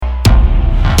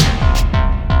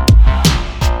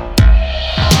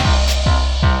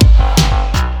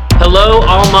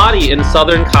Almaty in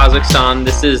southern Kazakhstan.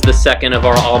 This is the second of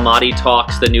our Almaty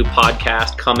Talks, the new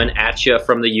podcast coming at you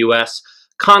from the U.S.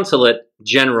 Consulate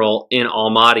General in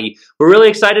Almaty. We're really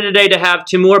excited today to have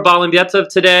Timur Balimbyetov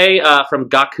today from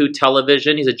Gaku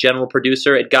Television. He's a general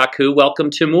producer at Gaku. Welcome,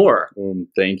 Timur.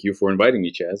 Thank you for inviting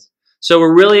me, Chaz. So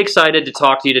we're really excited to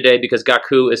talk to you today because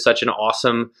Gaku is such an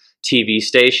awesome TV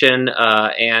station,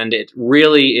 and it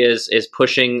really is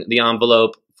pushing the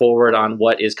envelope forward on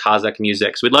what is Kazakh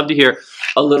music. So we'd love to hear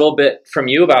a little bit from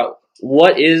you about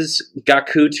what is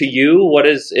Gaku to you, what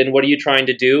are you trying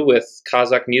to do with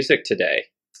Kazakh music today?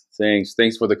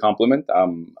 Thanks for the compliment.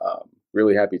 I'm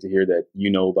really happy to hear that you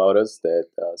know about us, that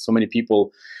so many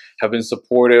people have been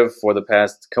supportive for the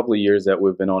past couple of years that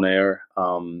we've been on air,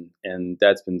 and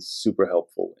that's been super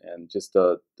helpful. And just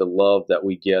the love that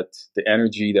we get, the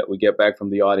energy that we get back from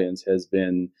the audience has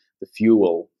been the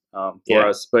fuel for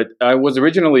us. But I was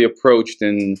originally approached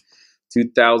in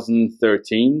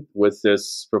 2013 with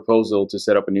this proposal to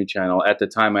set up a new channel. At the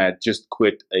time, I had just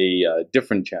quit a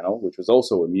different channel, which was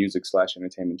also a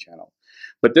music/entertainment channel.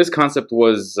 But this concept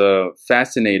was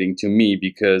fascinating to me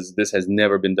because this has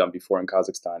never been done before in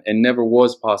Kazakhstan and never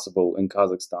was possible in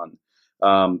Kazakhstan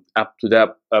up to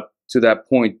that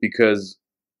point, because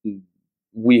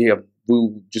we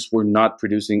just were not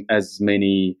producing as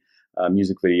many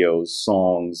music videos,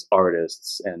 songs,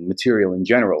 artists, and material in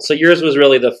general. So yours was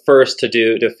really the first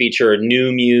to feature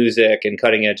new music and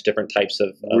cutting edge different types of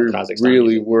Kazakhstan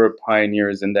really music. Were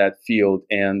pioneers in that field,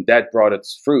 and that brought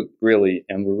its fruit, really,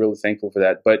 and we're really thankful for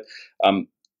that. But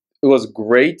it was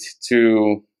great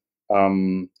to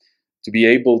be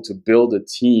able to build a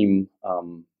team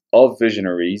of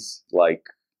visionaries like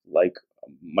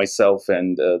myself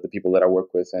and the people that I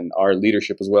work with and our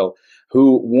leadership as well,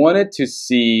 who wanted to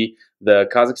see the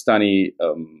Kazakhstani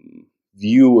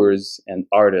viewers and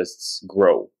artists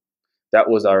grow. That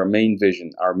was our main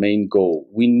vision, our main goal.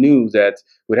 We knew that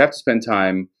we'd have to spend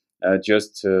time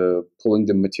just pulling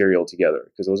the material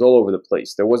together because it was all over the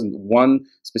place. There wasn't one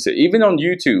specific, even on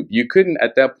YouTube, you couldn't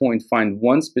at that point find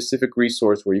one specific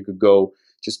resource where you could go,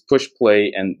 just push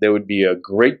play, and there would be a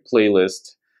great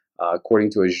playlist according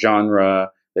to a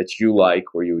genre that you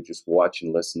like, where you would just watch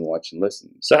and listen.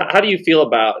 So how do you feel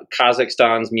about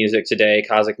Kazakhstan's music today,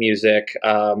 Kazakh music?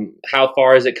 How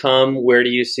far has it come? Where do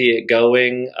you see it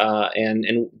going?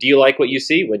 And do you like what you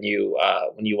see when you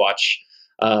watch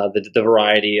the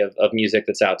variety of music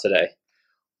that's out today?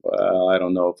 Well, I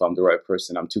don't know if I'm the right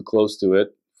person. I'm too close to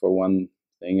it, for one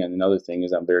thing. And another thing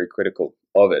is I'm very critical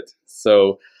of it.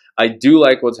 So I do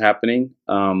like what's happening,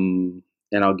 and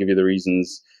I'll give you the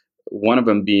reasons. One of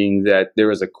them being that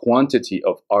there is a quantity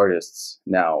of artists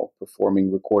now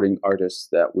performing, recording artists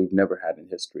that we've never had in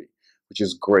history, which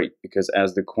is great because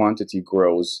as the quantity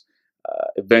grows,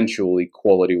 eventually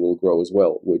quality will grow as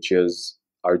well, which is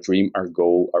our dream, our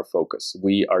goal, our focus.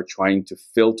 We are trying to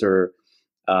filter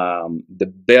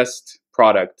the best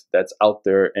product that's out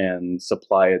there and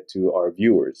supply it to our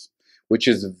viewers, which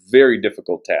is a very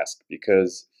difficult task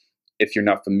because if you're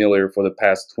not familiar, for the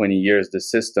past 20 years, the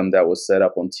system that was set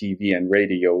up on TV and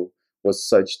radio was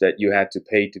such that you had to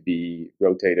pay to be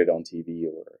rotated on TV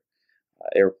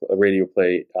or radio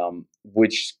play,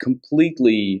 which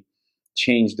completely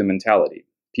changed the mentality.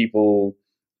 People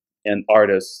and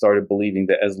artists started believing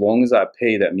that as long as I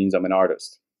pay, that means I'm an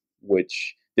artist,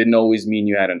 which didn't always mean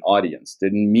you had an audience,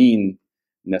 didn't mean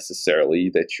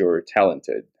necessarily that you're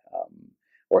talented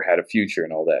or had a future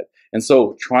and all that. And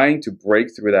so trying to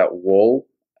break through that wall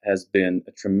has been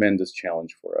a tremendous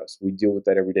challenge for us. We deal with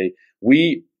that every day.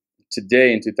 We,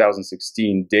 today in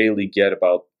 2016, daily get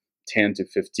about 10 to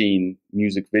 15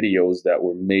 music videos that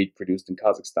were produced in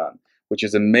Kazakhstan, which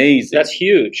is amazing. That's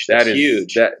huge. That's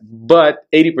huge. But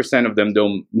 80% of them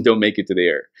don't make it to the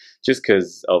air just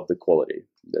because of the quality,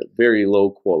 the very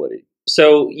low quality.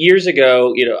 So years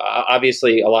ago,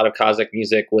 obviously a lot of Kazakh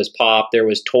music was pop. There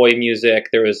was toy music.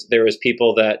 There was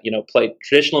people that played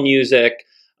traditional music.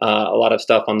 A lot of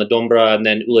stuff on the Dombra, and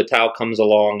then Ulatau comes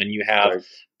along, and you have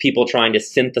people trying to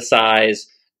synthesize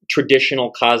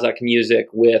traditional Kazakh music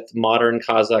with modern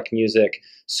Kazakh music.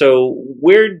 So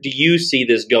where do you see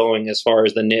this going as far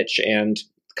as the niche and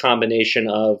combination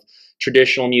of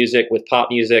traditional music with pop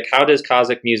music? How does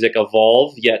Kazakh music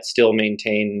evolve yet still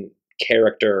maintain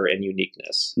character and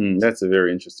uniqueness? That's a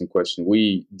very interesting question.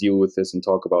 We deal with this and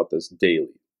talk about this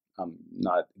daily. I'm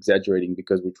not exaggerating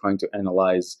because we're trying to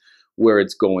analyze where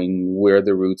it's going, where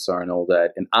the roots are and all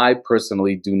that. And I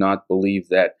personally do not believe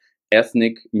that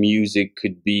ethnic music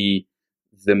could be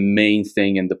the main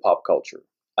thing in the pop culture.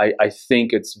 I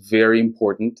think it's very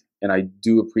important and I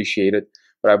do appreciate it,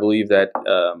 but I believe that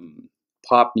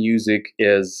pop music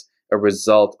is a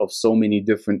result of so many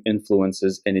different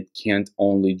influences, and it can't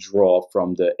only draw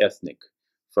from the ethnic,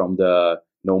 from the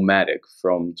nomadic,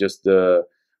 from just the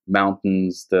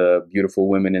mountains, the beautiful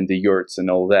women in the yurts and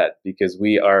all that, because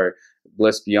we are,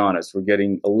 let's be honest, we're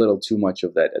getting a little too much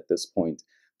of that at this point.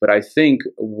 But I think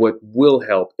what will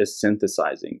help is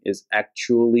synthesizing, is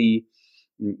actually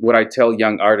what I tell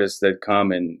young artists that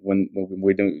come and when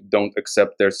we don't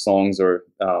accept their songs or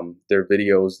their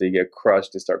videos, they get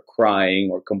crushed, they start crying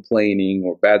or complaining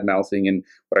or bad mouthing. And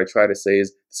what I try to say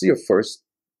is, this is your first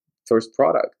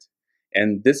product.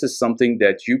 And this is something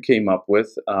that you came up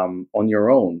with on your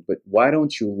own. But why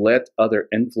don't you let other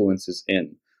influences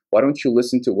in? Why don't you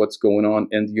listen to what's going on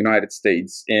in the United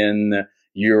States, in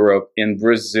Europe, in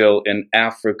Brazil, in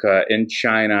Africa, in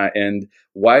China, and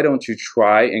why don't you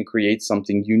try and create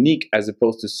something unique as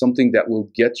opposed to something that will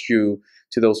get you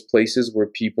to those places where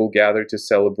people gather to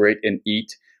celebrate and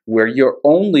eat, where your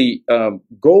only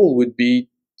goal would be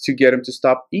to get them to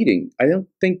stop eating. I don't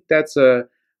think that's a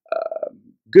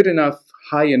good enough,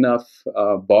 high enough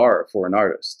bar for an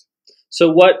artist. So,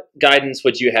 what guidance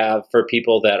would you have for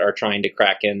people that are trying to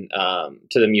crack in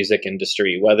to the music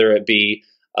industry, whether it be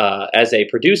as a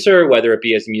producer, whether it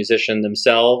be as a musician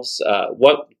themselves?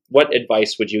 What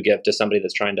advice would you give to somebody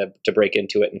that's trying to break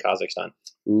into it in Kazakhstan?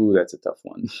 Ooh, that's a tough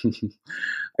one.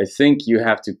 I think you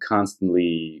have to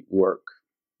constantly work.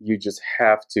 You just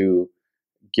have to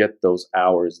get those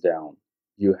hours down.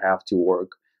 You have to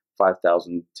work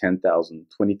 5,000, 10,000,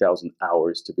 20,000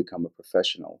 hours to become a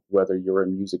professional. Whether you're a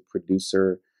music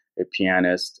producer, a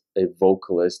pianist, a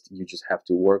vocalist, you just have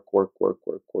to work,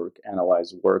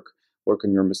 analyze, work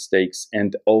on your mistakes.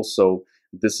 And also,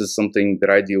 this is something that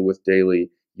I deal with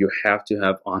daily. You have to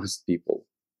have honest people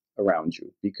around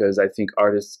you, because I think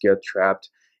artists get trapped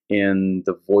in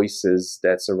the voices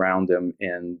that surround them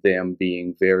and them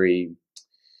being very,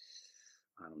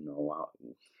 I don't know,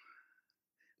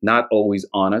 not always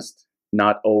honest,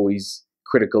 not always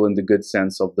critical in the good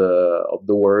sense of the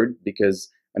word, because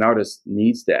an artist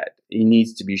needs that. He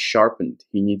needs to be sharpened.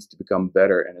 He needs to become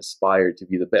better and aspire to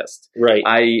be the best. Right.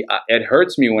 It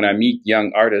hurts me when I meet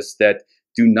young artists that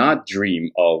do not dream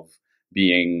of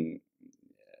being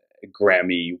a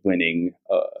Grammy-winning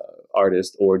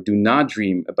artist, or do not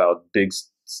dream about big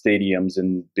stadiums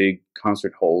and big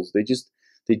concert halls. They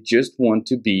just want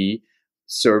to be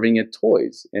serving at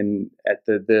toys and at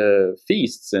the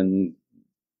feasts and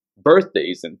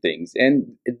birthdays and things. And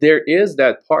there is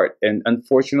that part. And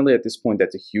unfortunately, at this point,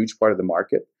 that's a huge part of the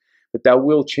market. But that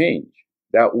will change.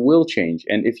 That will change.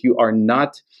 And if you are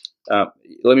not,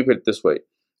 let me put it this way.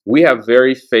 We have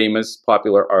very famous,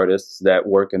 popular artists that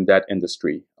work in that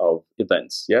industry of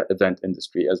events. Yeah, event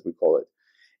industry, as we call it.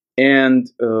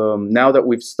 And now that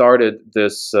we've started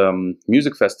this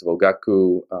music festival,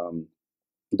 Gaku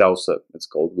Dausa, it's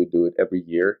called. We do it every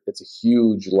year. It's a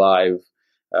huge live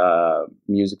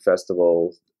music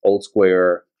festival, Old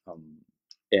Square.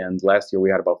 And last year we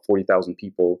had about 40,000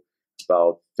 people,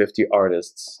 about 50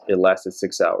 artists. It lasted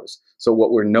 6 hours. So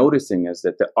what we're noticing is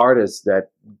that the artists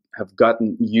that have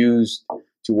gotten used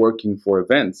to working for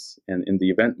events and in the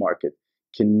event market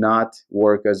cannot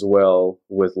work as well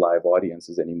with live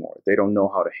audiences anymore. They don't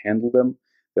know how to handle them.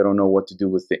 They don't know what to do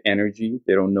with the energy.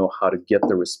 They don't know how to get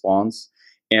the response.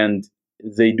 And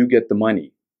they do get the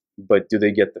money, but do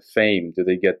they get the fame? Do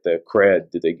they get the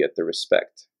cred? Do they get the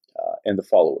respect and the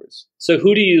followers? So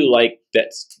who do you like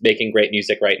that's making great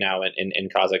music right now in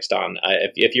Kazakhstan?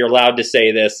 If you're allowed to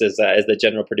say this as the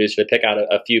general producer, to pick out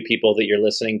a few people that you're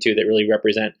listening to that really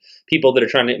represent people that are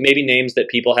trying to, maybe names that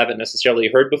people haven't necessarily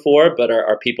heard before, but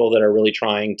are people that are really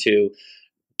trying to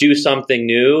do something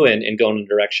new and go in a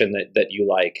direction that you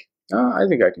like. I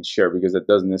think I can share, because it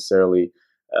doesn't necessarily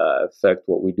affect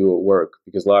what we do at work,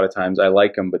 because a lot of times I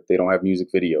like them, but they don't have music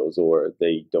videos, or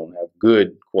they don't have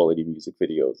good quality music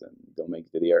videos and don't make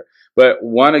it to the air. But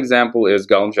one example is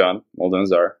Galimjan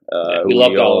Moldanazar, we who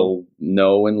love we all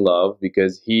know and love,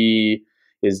 because he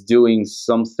is doing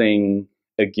something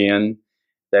again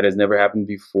that has never happened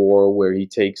before, where he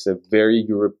takes a very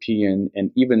European and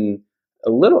even a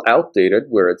little outdated,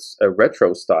 where it's a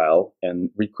retro style, and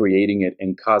recreating it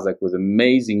in Kazakh with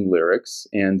amazing lyrics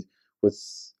and with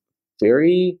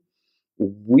very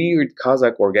weird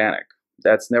Kazakh organic.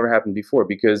 That's never happened before,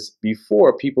 because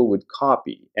before people would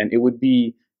copy and it would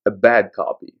be a bad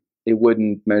copy. It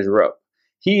wouldn't measure up.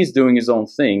 He's doing his own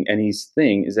thing, and his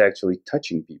thing is actually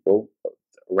touching people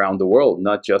around the world,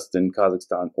 not just in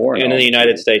Kazakhstan or in the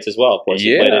United States as well. Of course,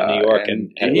 he played in New York,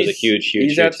 and it was a huge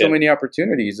He's had so many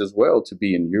opportunities as well to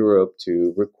be in Europe,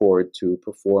 to record, to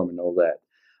perform, and all that.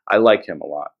 I like him a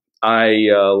lot. I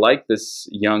like this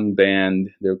young band.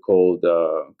 They're called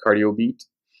Cardio Beat.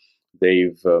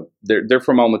 They're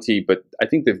from Almaty, but I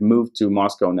think they've moved to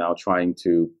Moscow now, trying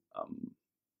to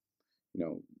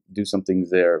do something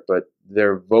there. But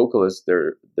their vocalist,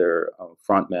 their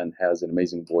frontman, has an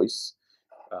amazing voice.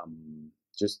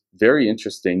 Just very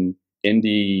interesting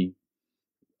indie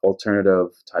alternative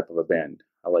type of a band.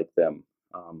 I like them.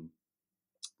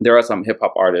 There are some hip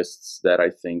hop artists that I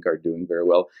think are doing very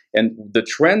well, and the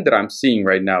trend that I'm seeing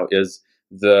right now is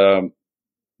the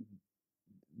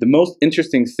most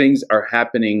interesting things are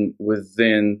happening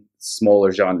within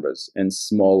smaller genres and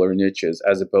smaller niches,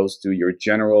 as opposed to your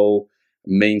general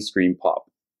mainstream pop.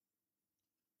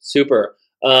 Super.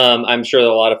 I'm sure that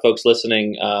a lot of folks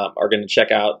listening are going to check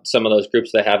out some of those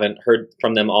groups that haven't heard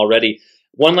from them already.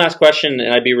 One last question,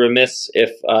 and I'd be remiss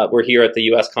if we're here at the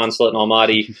U.S. Consulate in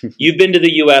Almaty. You've been to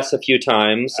the U.S. a few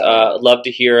times. I'd love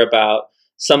to hear about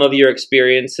some of your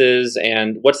experiences,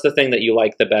 and what's the thing that you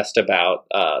like the best about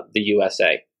the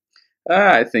USA?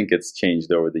 I think it's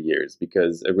changed over the years,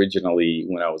 because originally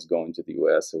when I was going to the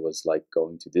US, it was like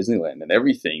going to Disneyland, and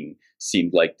everything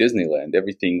seemed like Disneyland.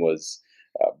 Everything was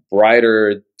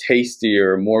brighter,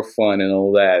 tastier, more fun, and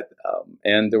all that.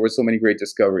 And there were so many great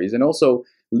discoveries. And also,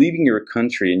 leaving your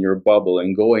country and your bubble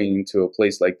and going into a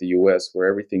place like the US, where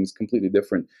everything's completely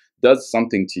different, does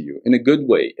something to you in a good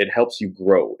way. It helps you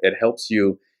grow. It helps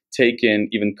you take in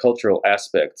even cultural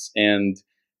aspects, and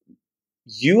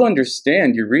you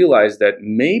understand, you realize that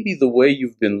maybe the way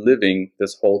you've been living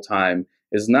this whole time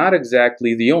is not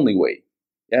exactly the only way.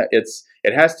 Yeah,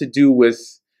 it has to do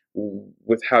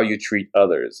with how you treat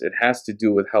others. It has to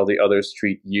do with how the others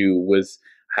treat you, with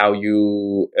how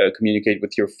you communicate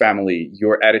with your family,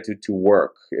 your attitude to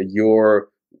work, your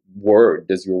word.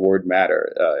 Does your word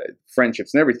matter?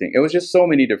 Friendships and everything. It was just so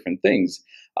many different things.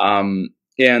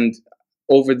 And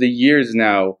over the years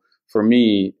now, for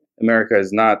me, America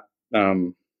is not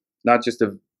just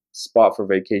a spot for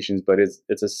vacations, but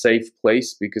it's a safe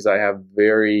place, because I have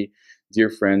very dear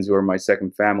friends who are my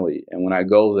second family. And when I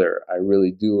go there, I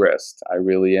really do rest. I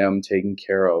really am taken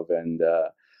care of, and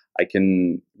I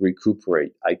can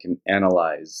recuperate. I can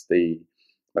analyze.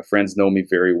 My friends know me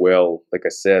very well. Like I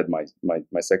said,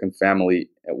 my second family,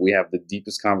 we have the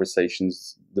deepest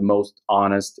conversations, the most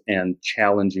honest and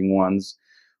challenging ones,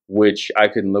 which I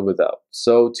couldn't live without.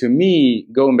 So to me,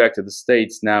 going back to the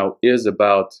States now is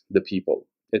about the people.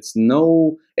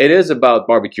 It is about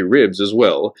barbecue ribs as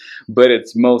well, but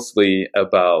it's mostly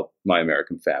about my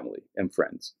American family and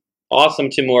friends. Awesome,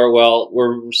 Timur. Well,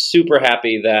 we're super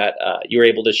happy that you were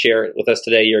able to share with us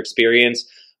today your experience.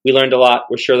 We learned a lot.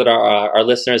 We're sure that our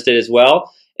listeners did as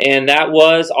well. And that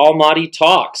was Almaty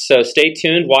Talks. So stay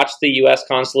tuned. Watch the U.S.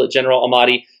 Consulate General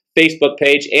Almaty Facebook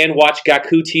page, and watch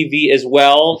Gaku TV as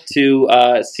well to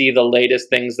see the latest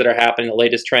things that are happening, the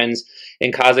latest trends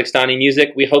in Kazakhstani music.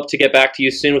 We hope to get back to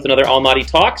you soon with another Almaty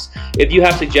Talks. If you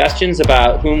have suggestions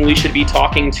about whom we should be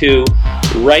talking to,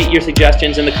 write your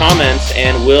suggestions in the comments,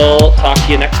 and we'll talk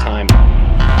to you next time.